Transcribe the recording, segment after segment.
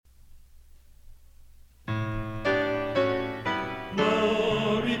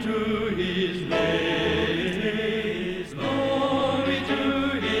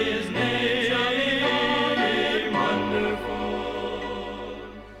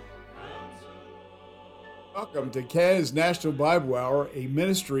Welcome to Canada's National Bible Hour, a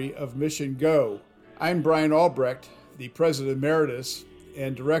ministry of Mission Go. I'm Brian Albrecht, the President Emeritus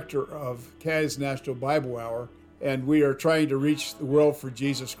and Director of Canada's National Bible Hour, and we are trying to reach the world for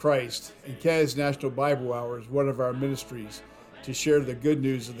Jesus Christ. And Canada's National Bible Hour is one of our ministries to share the good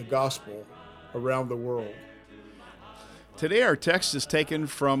news of the gospel around the world. Today our text is taken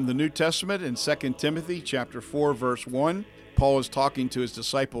from the New Testament in 2 Timothy chapter 4, verse 1. Paul is talking to his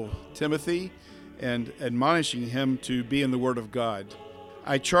disciple Timothy and admonishing him to be in the Word of God.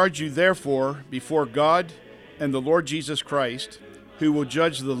 I charge you therefore before God and the Lord Jesus Christ, who will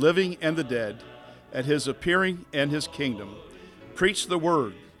judge the living and the dead at his appearing and his kingdom. Preach the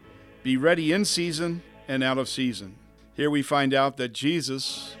Word. Be ready in season and out of season. Here we find out that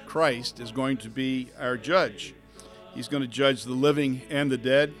Jesus Christ is going to be our judge. He's going to judge the living and the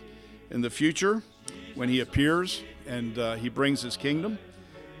dead in the future when he appears and he brings his kingdom.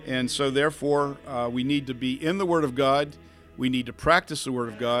 And so therefore, we need to be in the Word of God, we need to practice the Word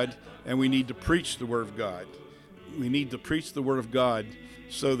of God, and we need to preach the Word of God. We need to preach the Word of God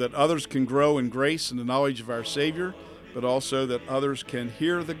so that others can grow in grace and the knowledge of our Savior, but also that others can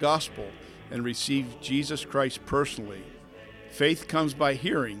hear the gospel and receive Jesus Christ personally. Faith comes by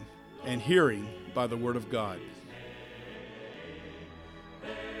hearing, and hearing by the Word of God.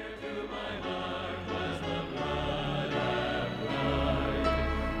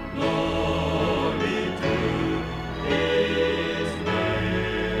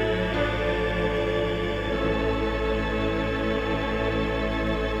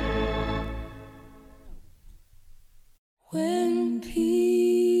 When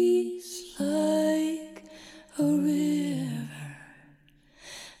peace like a river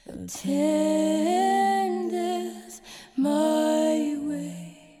attendeth my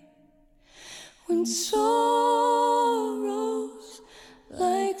way, when sorrows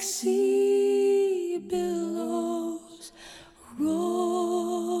like sea billows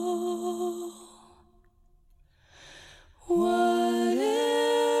roll, whatever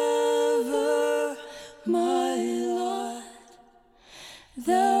my lot,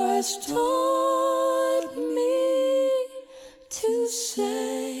 thou hast taught me to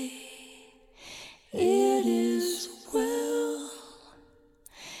say, it is well,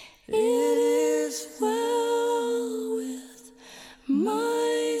 it is well with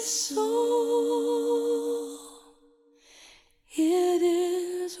my soul, it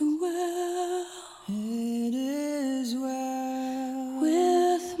is well, it is well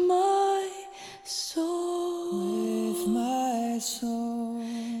with my soul, with my soul,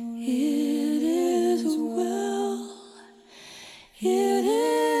 it is well, it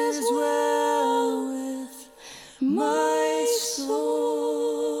is well with my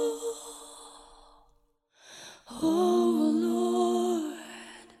soul. Oh Lord,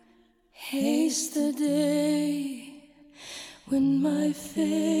 haste the day when my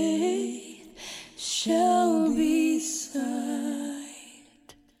faith shall be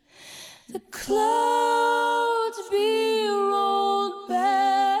sight, the clouds be rolled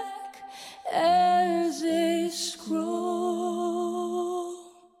back as a scroll,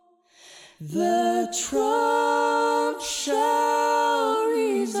 the trump shall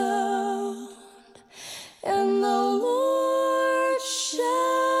resound, and the Lord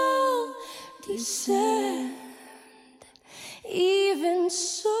shall descend. Even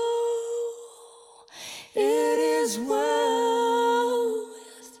so, it is well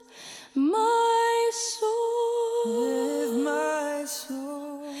with my soul, with my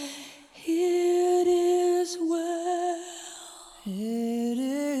soul, it is well, it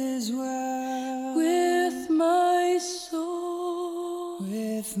is well with my soul,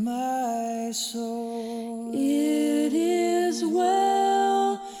 with my soul, it is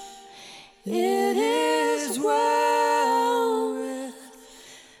well, it is well with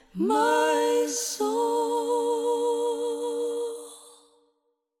my soul.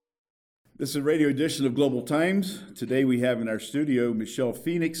 This is a radio edition of Global Times. Today we have in our studio Michelle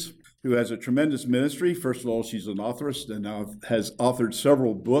Phoenix, who has a tremendous ministry. First of all, she's an authoress and now has authored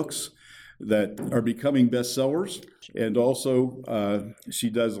several books that are becoming bestsellers. And also,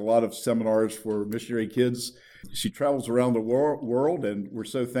 she does a lot of seminars for missionary kids. She travels around the world, and we're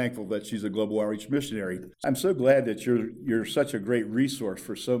so thankful that she's a global outreach missionary. I'm so glad that you're such a great resource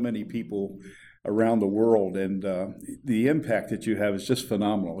for so many people around the world, and the impact that you have is just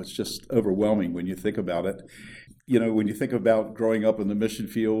phenomenal. It's just overwhelming when you think about it. You know, when you think about growing up in the mission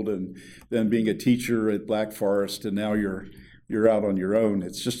field and then being a teacher at Black Forest, and now you're out on your own,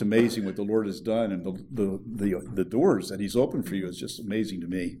 it's just amazing what the Lord has done, and the doors that He's opened for you is just amazing to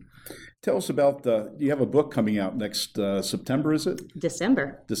me. Tell us about, you have a book coming out next September, is it?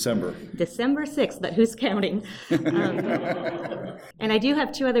 December. December 6th, but who's counting? And I do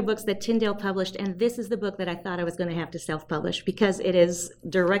have 2 other books that Tyndale published, and this is the book that I thought I was going to have to self-publish because it is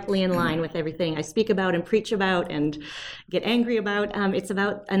directly in line with everything I speak about and preach about and get angry about. It's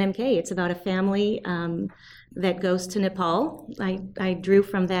about an MK. It's about a family that goes to Nepal. I drew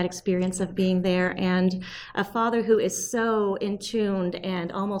from that experience of being there, and a father who is so in tuned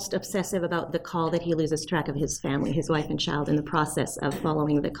and almost obsessive about the call that he loses track of his family, his wife and child, in the process of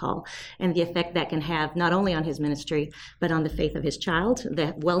following the call, and the effect that can have not only on his ministry, but on the faith of his child,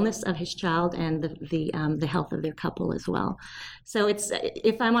 the wellness of his child, and the health of their couple as well. So it's,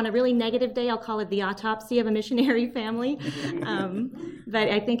 if I'm on a really negative day, I'll call it the autopsy of a missionary family. But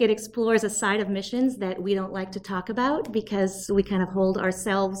I think it explores a side of missions that we don't like to talk about because we kind of hold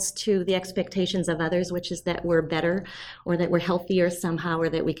ourselves to the expectations of others, which is that we're better or that we're healthier somehow or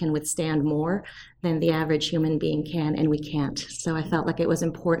that we can withstand more than the average human being can, and we can't. So I felt like it was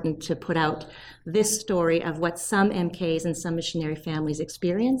important to put out this story of what some MKs and some missionary families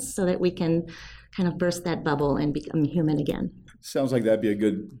experience so that we can kind of burst that bubble and become human again. Sounds like that'd be a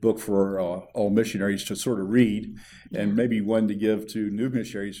good book for all missionaries to sort of read, and maybe one to give to new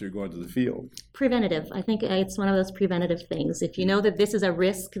missionaries who are going to the field. Preventative. I think it's one of those preventative things. If you know that this is a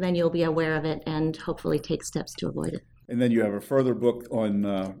risk, then you'll be aware of it and hopefully take steps to avoid it. And then you have a further book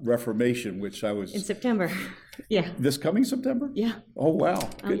on Reformation, which I was... In September. Yeah. This coming September? Yeah. Oh, wow.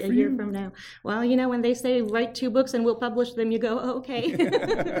 Good a for year you. from now. Well, you know, when they say write 2 books and we'll publish them, you go, oh, okay,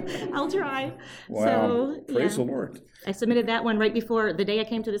 I'll try. Wow. So, Praise the Lord. I submitted that one right before the day I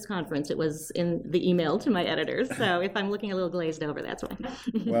came to this conference. It was in the email to my editors. So if I'm looking a little glazed over, that's why.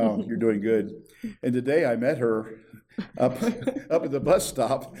 Wow, you're doing good. And today I met her up at the bus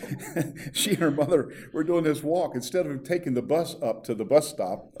stop. She and her mother were doing this walk. Instead of taking the bus up to the bus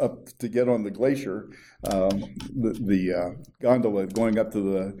stop, up to get on the glacier, the gondola going up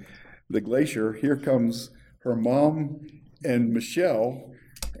to the glacier, here comes her mom and Michelle.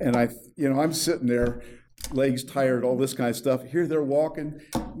 And I'm sitting there, legs tired, all this kind of stuff. Here they're walking.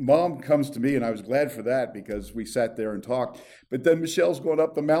 Mom comes to me, and I was glad for that because we sat there and talked. But then Michelle's going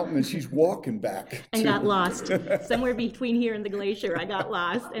up the mountain, and she's walking back. And got lost. Somewhere between here and the glacier, I got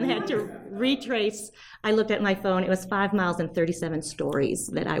lost and had to retrace. I looked at my phone. It was 5 miles and 37 stories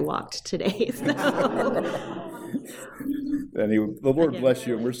that I walked today. So. Anyway, the Lord bless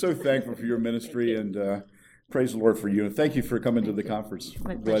you, and we're so thankful for your ministry, and praise the Lord for you. And thank you for coming to the conference.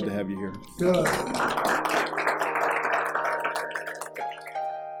 Glad to have you here. Good.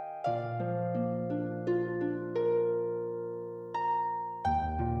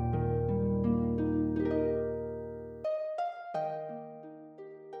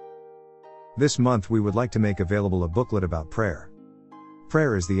 This month we would like to make available a booklet about prayer.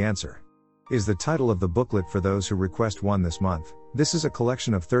 Prayer is the Answer is the title of the booklet for those who request one this month. This is a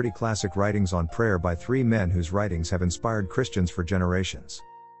collection of 30 classic writings on prayer by 3 men whose writings have inspired Christians for generations.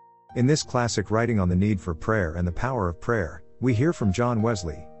 In this classic writing on the need for prayer and the power of prayer, we hear from John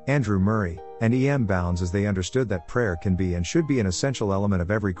Wesley, Andrew Murray, and E.M. Bounds as they understood that prayer can be and should be an essential element of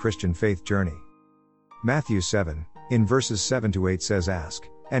every Christian faith journey. Matthew 7, in verses 7-8 says, "Ask,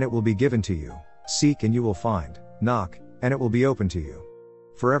 and it will be given to you. Seek and you will find. Knock, and it will be opened to you.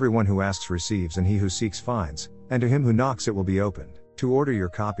 For everyone who asks receives, and he who seeks finds, and to him who knocks it will be opened." To order your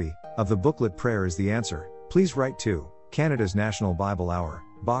copy of the booklet Prayer is the Answer, please write to Canada's National Bible Hour,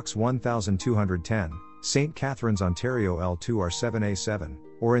 Box 1210, St. Catharines, Ontario L2R7A7,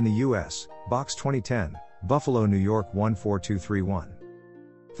 or in the U.S., Box 2010, Buffalo, New York 14231.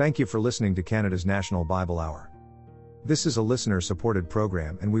 Thank you for listening to Canada's National Bible Hour. This is a listener-supported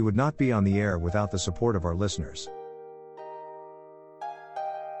program, and we would not be on the air without the support of our listeners.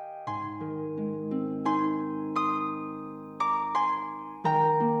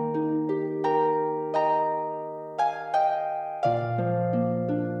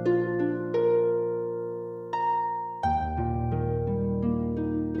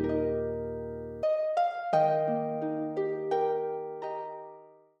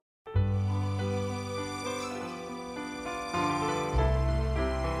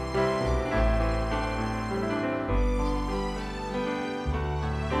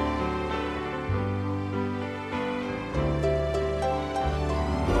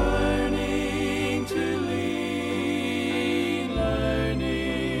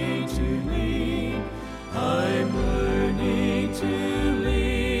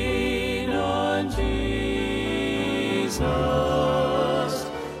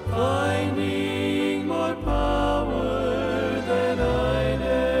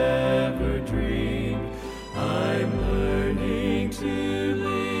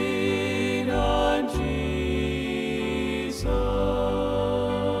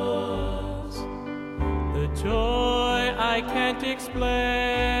 I can't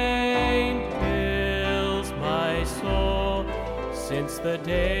explain fills my soul since the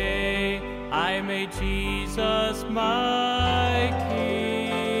day I made Jesus my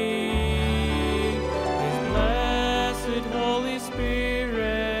King. His blessed Holy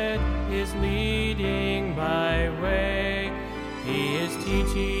Spirit is leading my way. He is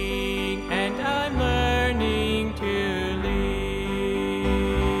teaching and I'm learning to lead.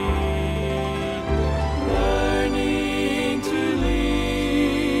 Learning to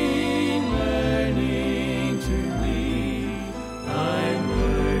lead, learning to lead. I'm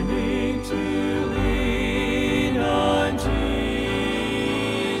learning to lean on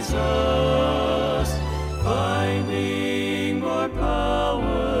Jesus, finding more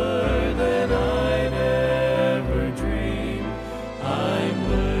power than I'd ever dream. I'm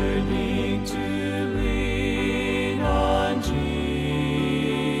learning to lean on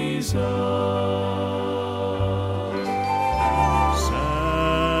Jesus.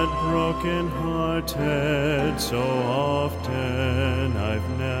 Sad, broken-hearted, so often I've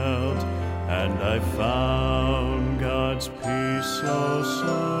knelt, and I've found God's peace so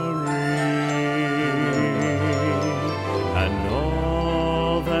serene. And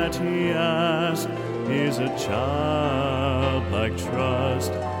all that He asks is a childlike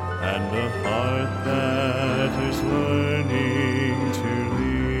trust and a heart that is learning to lead.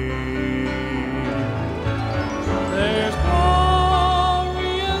 There's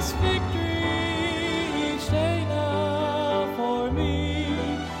glorious victory each day now for me,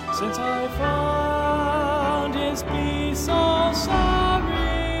 since I found His peace so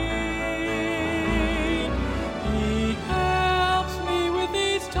serene. He helps me with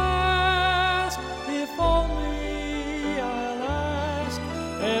each task, if only I'll ask.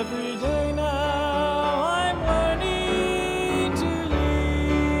 Every day now I'm learning to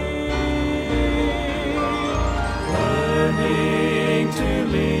lead. Learning to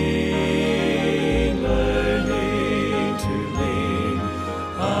lead, learning to lead.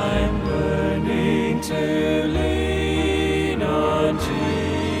 I'm learning to lean on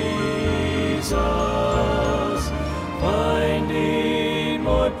Jesus, finding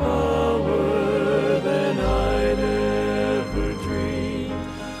more power than I'd ever dream.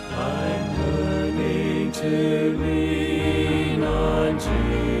 I'm learning to lean on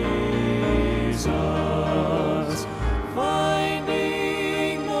Jesus,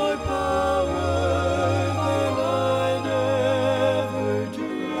 finding more power than I'd ever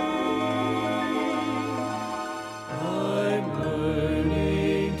dream. I'm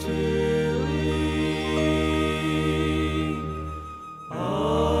learning to lean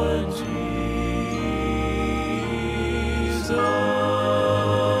on Jesus.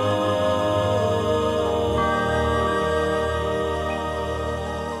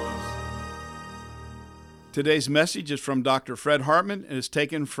 Today's message is from Dr. Fred Hartman and is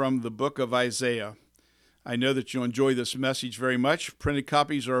taken from the book of Isaiah. I know that you'll enjoy this message very much. Printed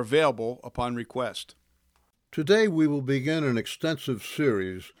copies are available upon request. Today we will begin an extensive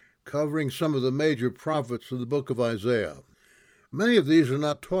series covering some of the major prophets of the book of Isaiah. Many of these are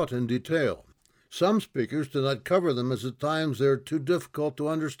not taught in detail. Some speakers do not cover them as at times they are too difficult to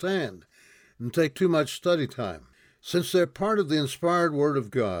understand and take too much study time. Since they're part of the inspired Word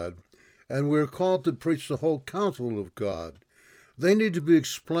of God, and we're called to preach the whole counsel of God, they need to be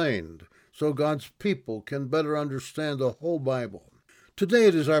explained so God's people can better understand the whole Bible. Today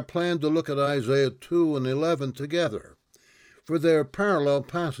it is our plan to look at Isaiah 2 and 11 together, for they are parallel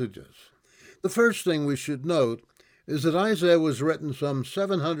passages. The first thing we should note is that Isaiah was written some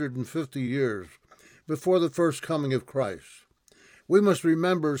 750 years before the first coming of Christ. We must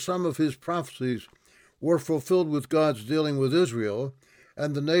remember some of his prophecies were fulfilled with God's dealing with Israel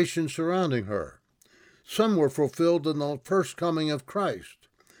and the nation surrounding her. Some were fulfilled in the first coming of Christ,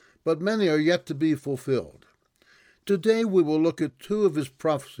 but many are yet to be fulfilled. Today we will look at two of his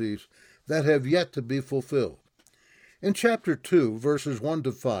prophecies that have yet to be fulfilled. In chapter 2, verses 1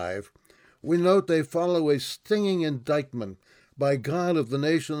 to 5, we note they follow a stinging indictment by God of the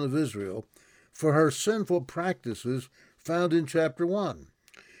nation of Israel for her sinful practices found in chapter 1.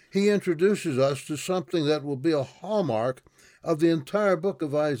 He introduces us to something that will be a hallmark of the entire book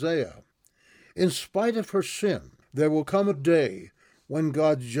of Isaiah. In spite of her sin, there will come a day when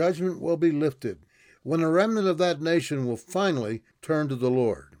God's judgment will be lifted, when a remnant of that nation will finally turn to the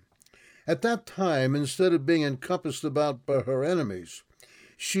Lord. At that time, instead of being encompassed about by her enemies,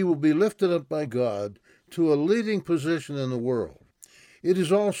 she will be lifted up by God to a leading position in the world. It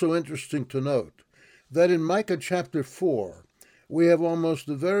is also interesting to note that in Micah chapter 4, we have almost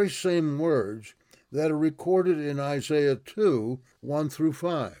the very same words that are recorded in Isaiah 2, 1 through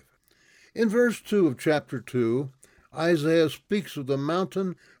 5. In verse 2 of chapter 2, Isaiah speaks of the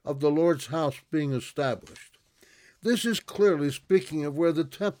mountain of the Lord's house being established. This is clearly speaking of where the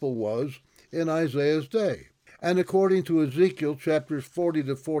temple was in Isaiah's day. And according to Ezekiel chapters 40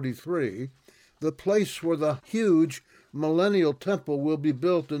 to 43, the place where the huge millennial temple will be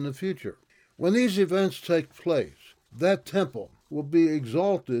built in the future. When these events take place, that temple will be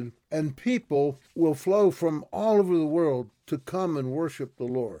exalted and people will flow from all over the world to come and worship the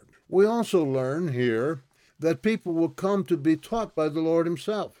Lord. We also learn here that people will come to be taught by the Lord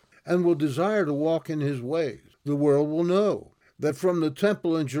himself and will desire to walk in his ways. The world will know that from the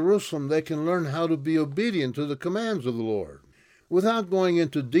temple in Jerusalem they can learn how to be obedient to the commands of the Lord. Without going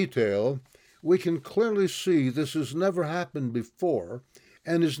into detail, we can clearly see this has never happened before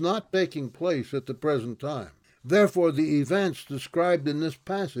and is not taking place at the present time. Therefore, the events described in this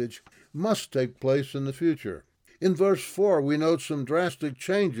passage must take place in the future. In verse 4, we note some drastic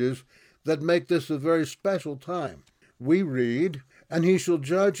changes that make this a very special time. We read, "And he shall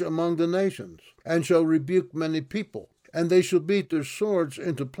judge among the nations, and shall rebuke many people, and they shall beat their swords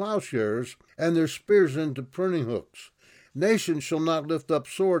into plowshares, and their spears into pruning hooks. Nation shall not lift up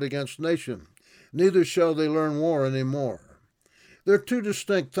sword against nation, neither shall they learn war any more." There are two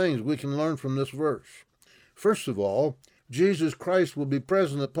distinct things we can learn from this verse. First of all, Jesus Christ will be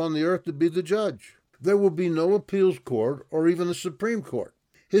present upon the earth to be the judge. There will be no appeals court or even a Supreme Court.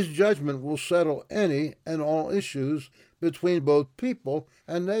 His judgment will settle any and all issues between both people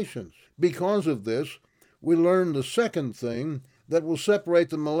and nations. Because of this, we learn the second thing that will separate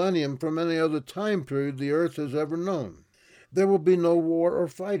the millennium from any other time period the earth has ever known. There will be no war or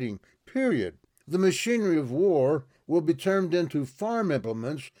fighting, period. The machinery of war will be turned into farm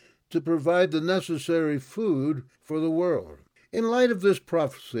implements to provide the necessary food for the world. In light of this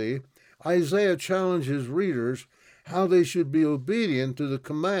prophecy, Isaiah challenges readers how they should be obedient to the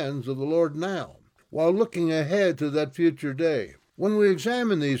commands of the Lord now, while looking ahead to that future day. When we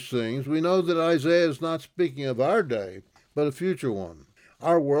examine these things, we know that Isaiah is not speaking of our day, but a future one.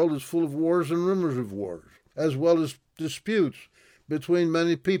 Our world is full of wars and rumors of wars, as well as disputes between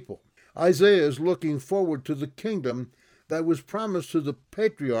many people. Isaiah is looking forward to the kingdom that was promised to the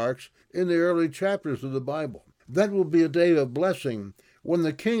patriarchs in the early chapters of the Bible. That will be a day of blessing when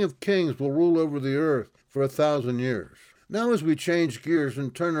the King of Kings will rule over the earth for 1,000 years. Now, as we change gears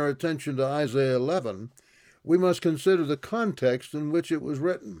and turn our attention to Isaiah 11, we must consider the context in which it was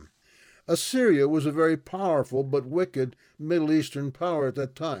written. Assyria was a very powerful but wicked Middle Eastern power at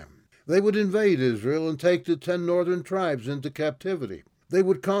that time. They would invade Israel and take the 10 northern tribes into captivity. They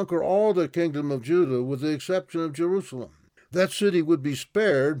would conquer all the kingdom of Judah with the exception of Jerusalem. That city would be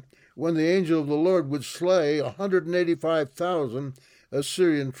spared when the angel of the Lord would slay 185,000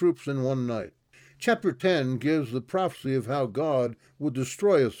 Assyrian troops in one night. Chapter 10 gives the prophecy of how God would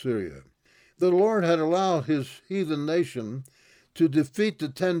destroy Assyria. The Lord had allowed his heathen nation to defeat the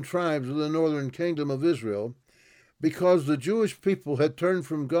 10 tribes of the northern kingdom of Israel because the Jewish people had turned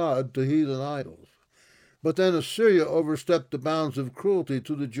from God to heathen idols. But then Assyria overstepped the bounds of cruelty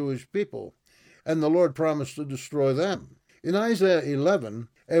to the Jewish people, and the Lord promised to destroy them. In Isaiah 11,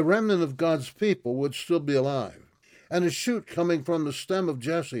 a remnant of God's people would still be alive, and a shoot coming from the stem of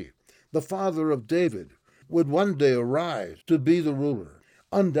Jesse, the father of David, would one day arise to be the ruler.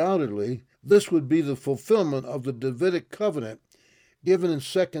 Undoubtedly, this would be the fulfillment of the Davidic covenant given in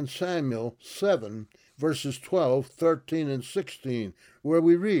 2 Samuel 7, verses 12, 13, and 16, where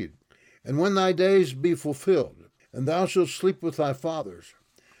we read, "And when thy days be fulfilled, and thou shalt sleep with thy fathers,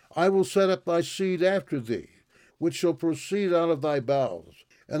 I will set up thy seed after thee, which shall proceed out of thy bowels,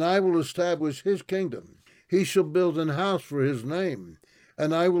 and I will establish his kingdom. He shall build an house for his name,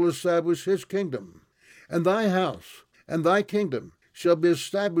 and I will establish his kingdom. And thy house and thy kingdom shall be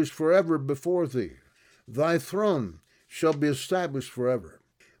established forever before thee. Thy throne shall be established forever."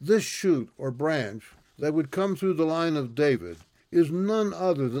 This shoot or branch that would come through the line of David is none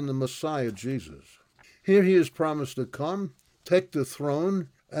other than the Messiah Jesus. Here he is promised to come, take the throne,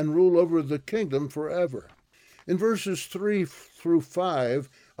 and rule over the kingdom forever. In verses 3 through 5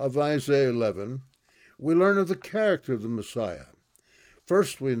 of Isaiah 11, we learn of the character of the Messiah.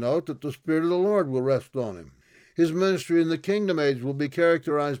 First, we note that the Spirit of the Lord will rest on him. His ministry in the kingdom age will be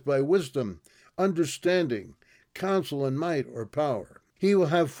characterized by wisdom, understanding, counsel, and might or power. He will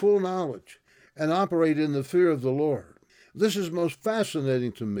have full knowledge and operate in the fear of the Lord. This is most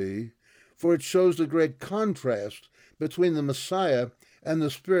fascinating to me, for it shows the great contrast between the Messiah and the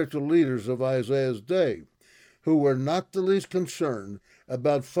spiritual leaders of Isaiah's day, who were not the least concerned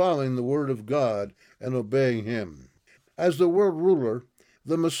about following the word of God and obeying him. As the world ruler,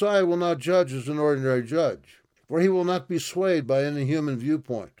 the Messiah will not judge as an ordinary judge, for he will not be swayed by any human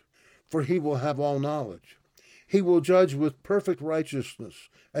viewpoint, for he will have all knowledge. He will judge with perfect righteousness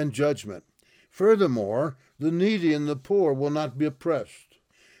and judgment. Furthermore, the needy and the poor will not be oppressed.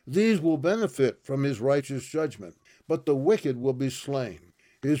 These will benefit from his righteous judgment, but the wicked will be slain.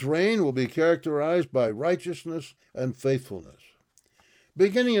 His reign will be characterized by righteousness and faithfulness.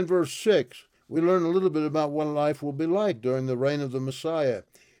 Beginning in verse 6, we learn a little bit about what life will be like during the reign of the Messiah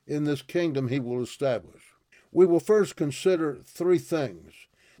in this kingdom he will establish. We will first consider three things.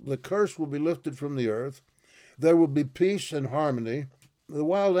 The curse will be lifted from the earth. There will be peace and harmony. The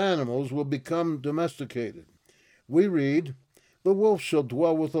wild animals will become domesticated. We read, "The wolf shall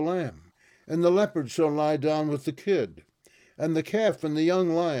dwell with the lamb, and the leopard shall lie down with the kid, and the calf and the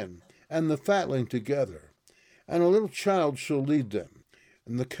young lion, and the fatling together. And a little child shall lead them,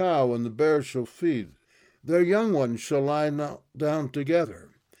 and the cow and the bear shall feed. Their young ones shall lie down together,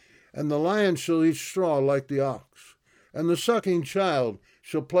 and the lion shall eat straw like the ox. And the sucking child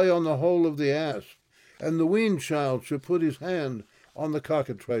shall play on the hole of the asp, and the weaned child shall put his hand on the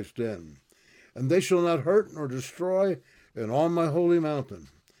cockatrice den. And they shall not hurt nor destroy in all my holy mountain.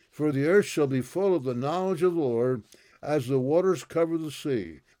 For the earth shall be full of the knowledge of the Lord, as the waters cover the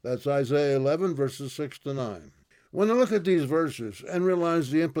sea." That's Isaiah 11, verses 6 to 9. When I look at these verses and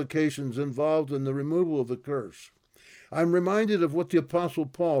realize the implications involved in the removal of the curse, I'm reminded of what the Apostle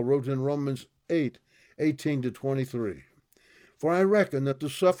Paul wrote in Romans 8, 18 to 23. "For I reckon that the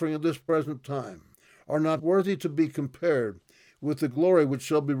suffering of this present time are not worthy to be compared with the glory which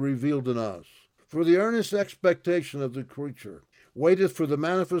shall be revealed in us. For the earnest expectation of the creature waiteth for the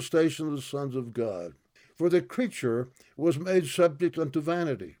manifestation of the sons of God. For the creature was made subject unto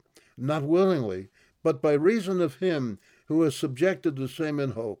vanity, not willingly, but by reason of him who has subjected the same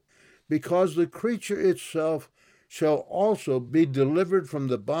in hope, because the creature itself shall also be delivered from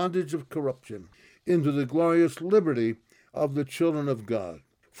the bondage of corruption into the glorious liberty of the children of God.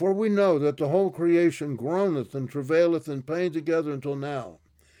 For we know that the whole creation groaneth and travaileth in pain together until now.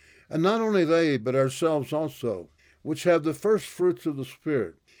 And not only they, but ourselves also, which have the first fruits of the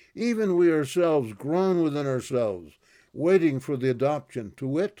Spirit, even we ourselves groan within ourselves, waiting for the adoption, to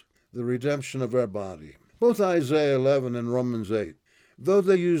wit, the redemption of our body." Both Isaiah 11 and Romans 8, though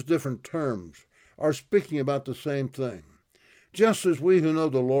they use different terms, are speaking about the same thing. Just as we who know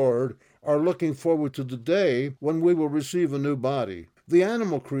the Lord are looking forward to the day when we will receive a new body, the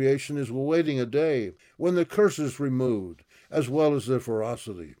animal creation is awaiting a day when the curse is removed, as well as their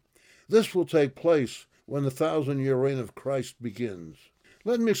ferocity. This will take place when the 1,000-year reign of Christ begins.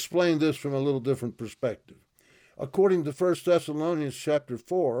 Let me explain this from a little different perspective. According to 1 Thessalonians chapter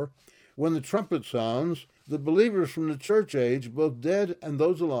 4, when the trumpet sounds, the believers from the church age, both dead and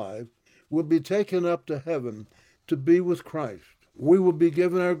those alive, will be taken up to heaven to be with Christ. We will be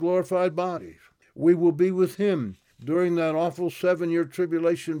given our glorified bodies. We will be with him during that awful 7-year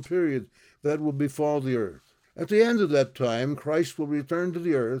tribulation period that will befall the earth. At the end of that time, Christ will return to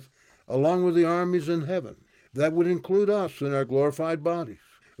the earth along with the armies in heaven. That would include us in our glorified bodies.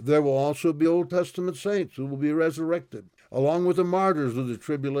 There will also be Old Testament saints who will be resurrected, along with the martyrs of the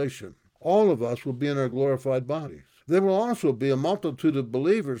tribulation. All of us will be in our glorified bodies. There will also be a multitude of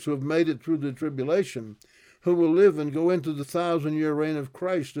believers who have made it through the tribulation, who will live and go into the 1,000-year reign of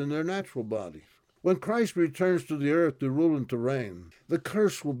Christ in their natural bodies. When Christ returns to the earth to rule and to reign, the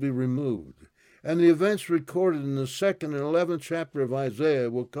curse will be removed, and the events recorded in the 2nd and 11th chapter of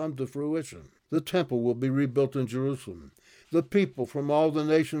Isaiah will come to fruition. The temple will be rebuilt in Jerusalem. The people from all the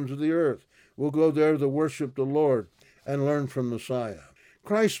nations of the earth will go there to worship the Lord and learn from Messiah.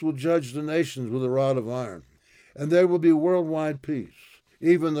 Christ will judge the nations with a rod of iron, and there will be worldwide peace.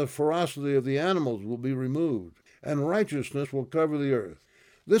 Even the ferocity of the animals will be removed, and righteousness will cover the earth.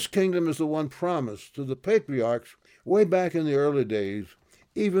 This kingdom is the one promised to the patriarchs way back in the early days,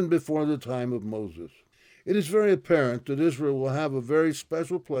 even before the time of Moses. It is very apparent that Israel will have a very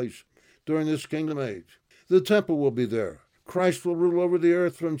special place during this kingdom age. The temple will be there. Christ will rule over the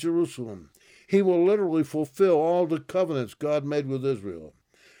earth from Jerusalem. He will literally fulfill all the covenants God made with Israel.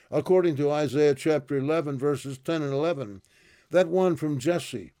 According to Isaiah chapter 11, verses 10 and 11, that one from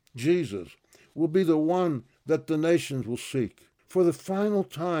Jesse, Jesus, will be the one that the nations will seek. For the final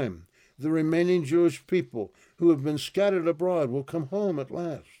time, the remaining Jewish people who have been scattered abroad will come home at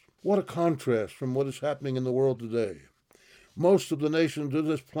last. What a contrast from what is happening in the world today. Most of the nations of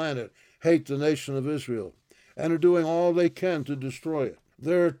this planet hate the nation of Israel and are doing all they can to destroy it.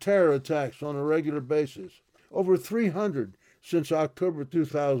 There are terror attacks on a regular basis, over 300 since October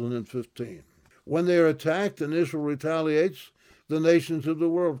 2015. When they are attacked and Israel retaliates, the nations of the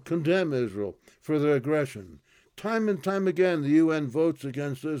world condemn Israel for their aggression. Time and time again, the UN votes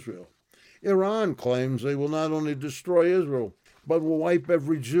against Israel. Iran claims they will not only destroy Israel, but will wipe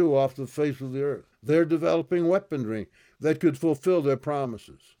every Jew off the face of the earth. They're developing weaponry that could fulfill their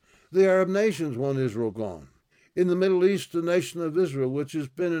promises. The Arab nations want Israel gone. In the Middle East, the nation of Israel, which has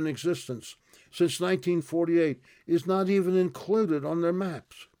been in existence since 1948, is not even included on their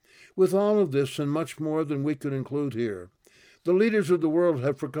maps. With all of this and much more than we could include here, the leaders of the world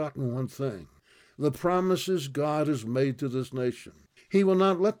have forgotten one thing: the promises God has made to this nation. He will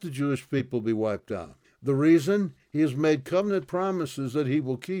not let the Jewish people be wiped out. The reason? He has made covenant promises that he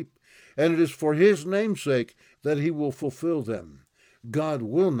will keep, and it is for his name's sake that he will fulfill them. God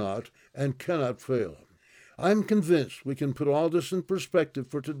will not and cannot fail. I'm convinced we can put all this in perspective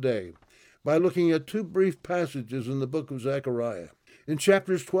for today by looking at two brief passages in the book of Zechariah. In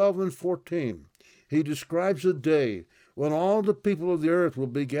chapters 12 and 14, he describes a day when all the people of the earth will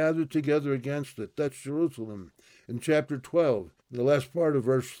be gathered together against it. That's Jerusalem. In chapter 12, the last part of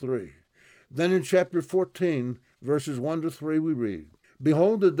verse 3. Then in chapter 14, verses 1 to 3, we read,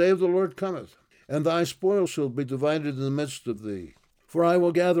 Behold, the day of the Lord cometh, and thy spoil shall be divided in the midst of thee. For I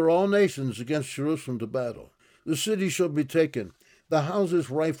will gather all nations against Jerusalem to battle. The city shall be taken, the houses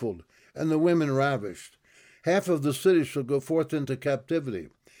rifled, and the women ravished. Half of the city shall go forth into captivity,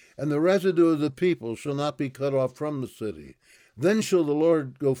 and the residue of the people shall not be cut off from the city. Then shall the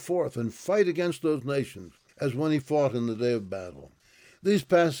Lord go forth and fight against those nations, as when he fought in the day of battle. These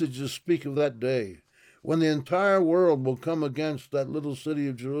passages speak of that day, when the entire world will come against that little city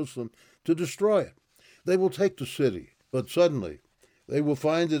of Jerusalem to destroy it. They will take the city, but suddenly they will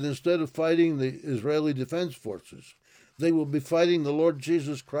find that instead of fighting the Israeli defense forces, they will be fighting the Lord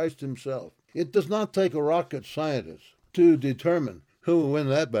Jesus Christ himself. It does not take a rocket scientist to determine who will win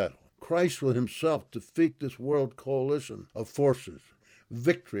that battle. Christ will himself defeat this world coalition of forces.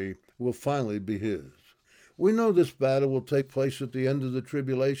 Victory will finally be his. We know this battle will take place at the end of the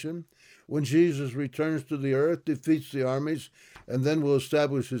tribulation, when Jesus returns to the earth, defeats the armies, and then will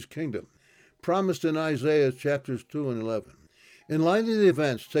establish his kingdom, promised in Isaiah chapters 2 and 11. In light of the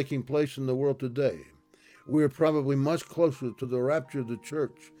events taking place in the world today, we are probably much closer to the rapture of the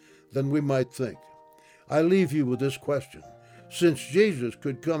church than we might think. I leave you with this question. Since Jesus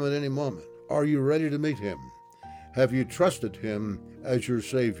could come at any moment, are you ready to meet him? Have you trusted him as your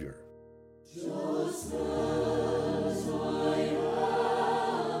Savior? Just as I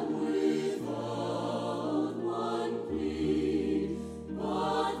am without one plea,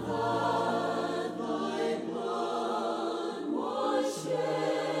 but that thy blood was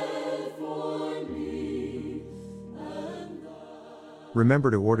shed for me, and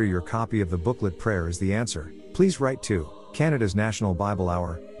Remember to order your copy of the booklet Prayer is the Answer. Please write to Canada's National Bible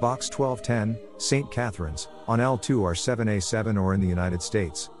Hour, Box 1210, St. Catharines, on L2R7A7, or in the United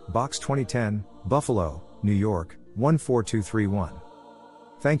States, Box 2010, Buffalo, New York, 14231.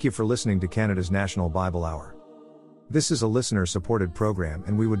 Thank you for listening to Canada's National Bible Hour. This is a listener-supported program,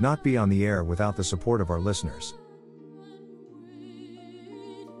 and we would not be on the air without the support of our listeners.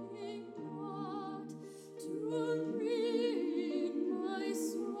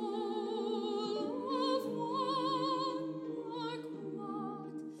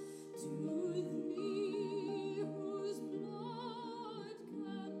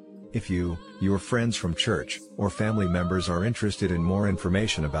 If you, your friends from church, or family members are interested in more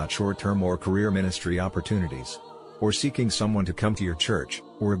information about short-term or career ministry opportunities, or seeking someone to come to your church,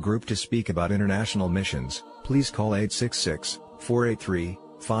 or a group to speak about international missions, please call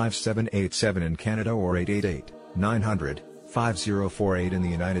 866-483-5787 in Canada or 888-900-5048 in the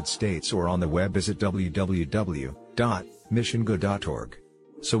United States, or on the web visit www.missiongo.org.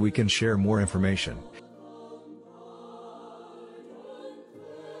 So we can share more information.